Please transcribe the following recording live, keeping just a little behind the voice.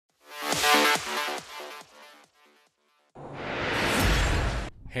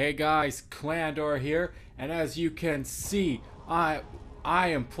Hey guys, Clandor here, and as you can see, I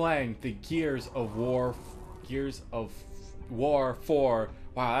am playing the Gears of War 4.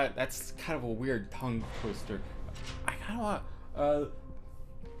 Wow, that's kind of a weird tongue twister. I kind of want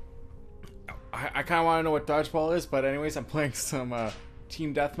I kind of want to know what dodgeball is, but anyways, I'm playing some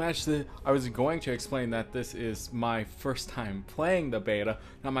team deathmatch. I was going to explain that this is my first time playing the beta,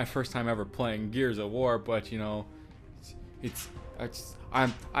 not my first time ever playing Gears of War, but you know, it's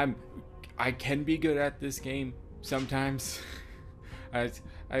I can be good at this game sometimes. It's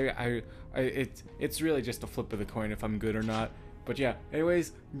really just a flip of the coin if I'm good or not. But yeah,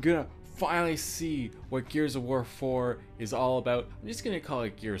 anyways, I'm gonna finally see what Gears of War 4 is all about. I'm just gonna call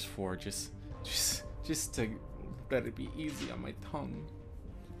it Gears 4, just to let it be easy on my tongue.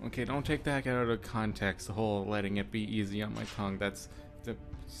 Okay, don't take that out of context, the whole letting it be easy on my tongue.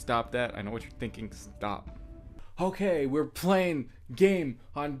 Stop that. I know what you're thinking. Stop. Okay, we're playing game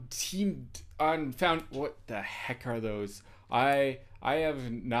on found. What the heck are those? I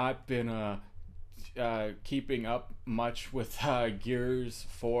have not been keeping up much with Gears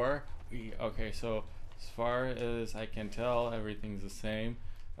 4. Okay, so as far as I can tell, everything's the same.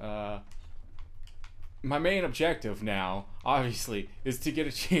 My main objective now, obviously, is to get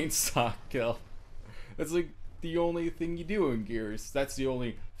a chainsaw kill. That's like the only thing you do in Gears. That's the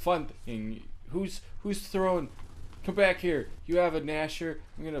only fun thing. Who's throwing? Come back here. You have a Nasher.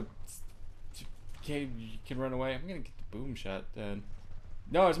 I'm gonna. Okay, you can run away. I'm gonna get the boom shot then.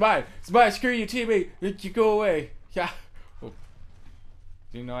 No, it's mine. It's mine. Screw you, teammate. You go away. Yeah. Oh.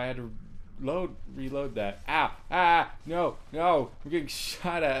 You know I had to reload that. No. I'm getting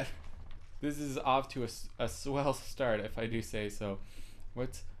shot at. This is off to a swell start, if I do say so.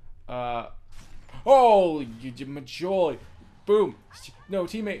 What's oh, you majoli. Boom. No,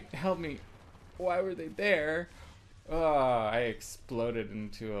 teammate, help me. Why were they there? I exploded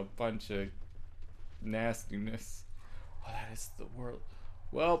into a bunch of nastiness. Oh, that is the world.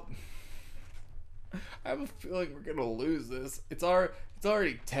 Well, I have a feeling we're gonna lose this. It's already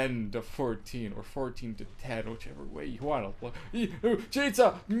 10-14 or 14-10, whichever way you want to look.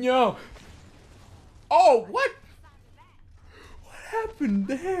 Chainsaw, no. Oh, what? What happened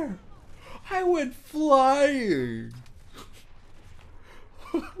there? I went flying.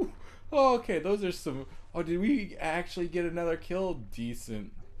 Oh, okay, those are some. Oh, did we actually get another kill?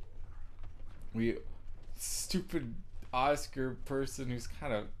 Decent. We stupid Oscar person who's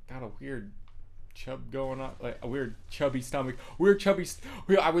kind of got a weird chub going on, like a weird chubby stomach.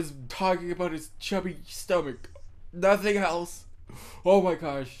 I was talking about his chubby stomach, nothing else. Oh my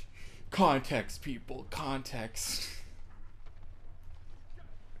gosh, context, people, context.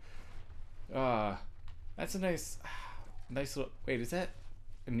 That's a nice little. Wait, is that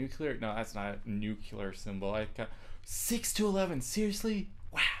a nuclear? No, that's not a nuclear symbol. 6-11. Seriously?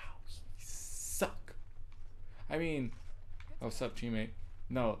 Wow, you suck. I mean, oh, sup, teammate?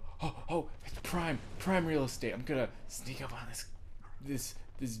 No. Oh, it's prime real estate. I'm gonna sneak up on this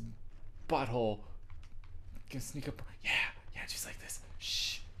butthole. Gonna sneak up. Yeah, just like this.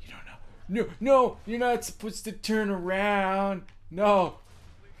 Shh, you don't know. No, you're not supposed to turn around. No.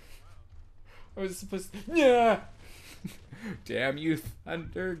 I was supposed to. Yeah. Damn you,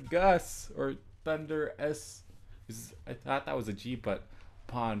 Thunder Gus or Thunder S. I thought that was a G, but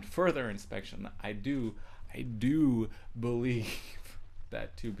upon further inspection, I do believe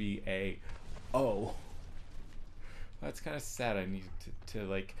that to be a O. That's kind of sad. I need to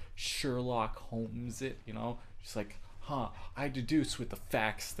like Sherlock Holmes it, you know, just like, I deduce with the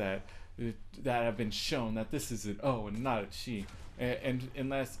facts that have been shown that this is an O and not a G. And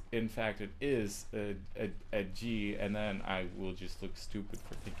unless in fact it is a G, and then I will just look stupid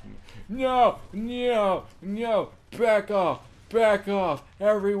for thinking, no, back off,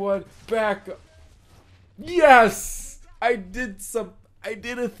 everyone, back off. Yes, I did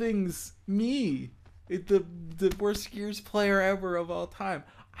a things. Me, the worst Gears player ever of all time.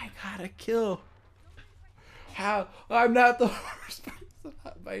 I got a kill. How? I'm not the worst person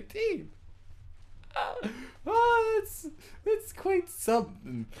on my team. Oh, that's quite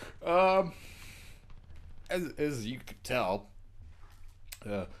something. As you could tell,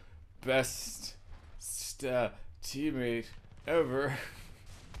 best teammate ever.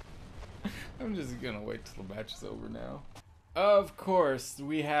 I'm just gonna wait till the match is over now. Of course,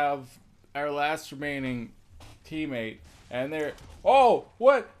 we have our last remaining teammate, and they're. Oh,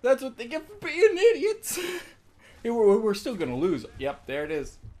 what? That's what they get for being idiots. We're still gonna lose. Yep, there it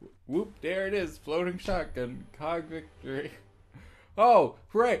is. Whoop, there it is. Floating shotgun. Cog victory. Oh,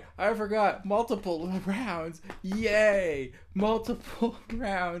 right. I forgot. Multiple rounds. Yay. Multiple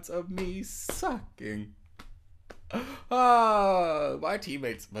rounds of me sucking. My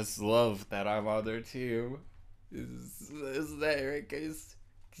teammates must love that I'm on their team. Is that right, guys?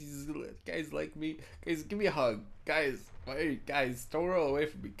 Guys like me. Guys, give me a hug. Guys, wait, guys, don't roll away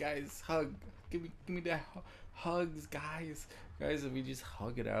from me. Guys, hug. Give me that hugs, guys. Guys, if we just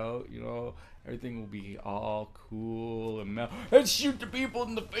hug it out, you know, everything will be all cool and and shoot the people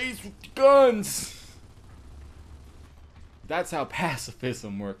in the face with the guns. That's how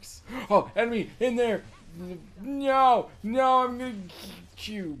pacifism works. Oh, enemy in there. No, I'm gonna get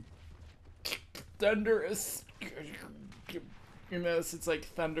you. Thunderous. You know, it's like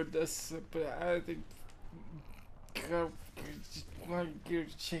thunder dust, but I think. One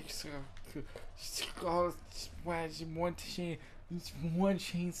chainsaw.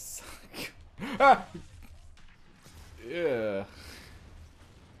 Ah! Yeah.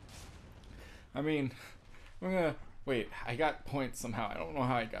 I mean, I'm gonna wait. I got points somehow. I don't know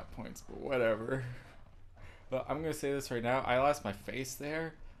how I got points, but whatever. But I'm gonna say this right now. I lost my face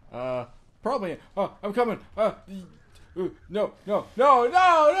there. Probably. Oh, I'm coming. No. Why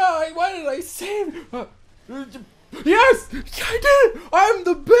did I save? Yes, I did it. I'm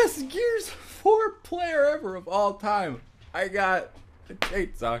the best Gears 4 player ever of all time. I got a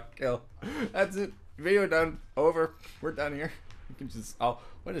chainsaw kill. That's it. Video done. Over. We're done here. You can just. Oh,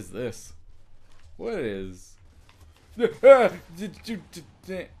 what is this? What is? Okay,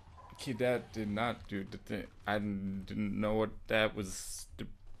 that did not do the thing. I didn't know what that was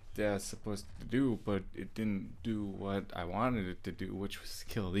supposed to do, but it didn't do what I wanted it to do, which was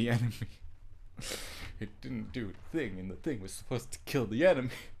kill the enemy. It didn't do a thing, and the thing was supposed to kill the enemy.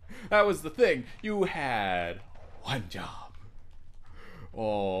 That was the thing. You had one job.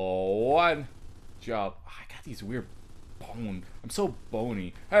 Oh, one job. I got these weird bone. I'm so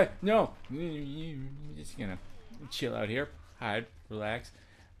bony. Hey, no. Just gonna chill out here, hide, relax.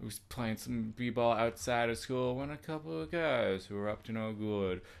 I was playing some b-ball outside of school when a couple of guys who were up to no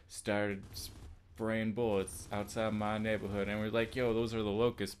good started spraying bullets outside my neighborhood, and we're like, yo, those are the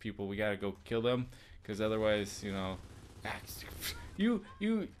locust people, we gotta go kill them, because otherwise, you know,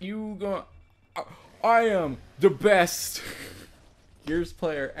 you go. I am the best Gears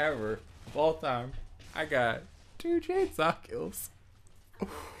player ever of all time. I got 2 chainsaw kills.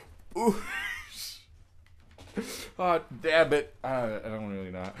 Ooh. Oh, damn it. I don't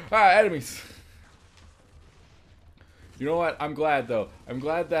really know. Enemies. You know what? I'm glad, though. I'm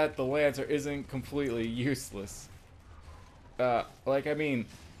glad that the Lancer isn't completely useless. Like, I mean...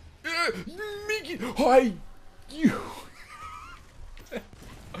 Mickey! Why? You...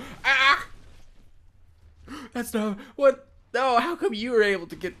 Ah! That's not... What? No, how come you were able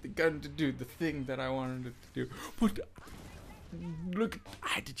to get the gun to do the thing that I wanted it to do? But... Look...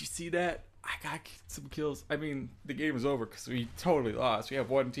 Did you see that? I got some kills. I mean, the game is over because we totally lost. We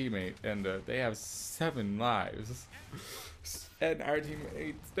have one teammate, and they have 7 lives. And our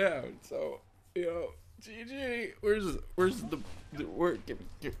teammate's down. So, you know, GG. Where's the word?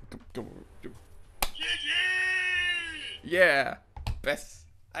 Come on. Yeah. Best.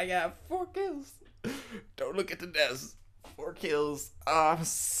 I got 4 kills. Don't look at the deaths. 4 kills. I'm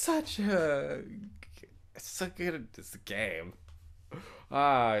so good at this game.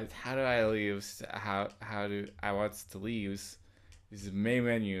 How do I leave? How do I want to leave? This is the main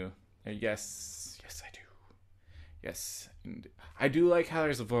menu. Yes, I do. Yes, and I do like how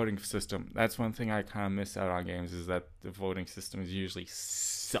there's a voting system. That's one thing I kind of miss out on games, is that the voting systems usually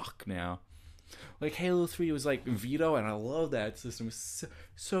suck now. Like Halo 3 was like veto, and I love that system. It's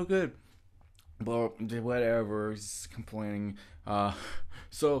so good. But whatever, he's complaining.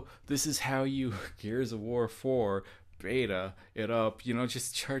 So this is how you Gears of War 4 beta it up, you know,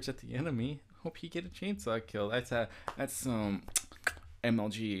 just charge at the enemy, hope you get a chainsaw kill. That's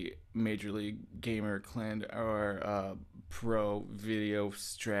MLG Major League Gamer Clandor pro video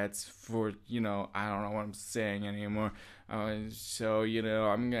strats for, you know, I don't know what I'm saying anymore. So, you know,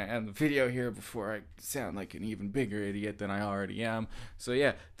 I'm gonna end the video here before I sound like an even bigger idiot than I already am. So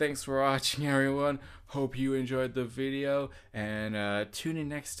yeah, thanks for watching, everyone. Hope you enjoyed the video, and tune in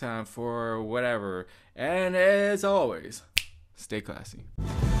next time for whatever. And as always, stay classy.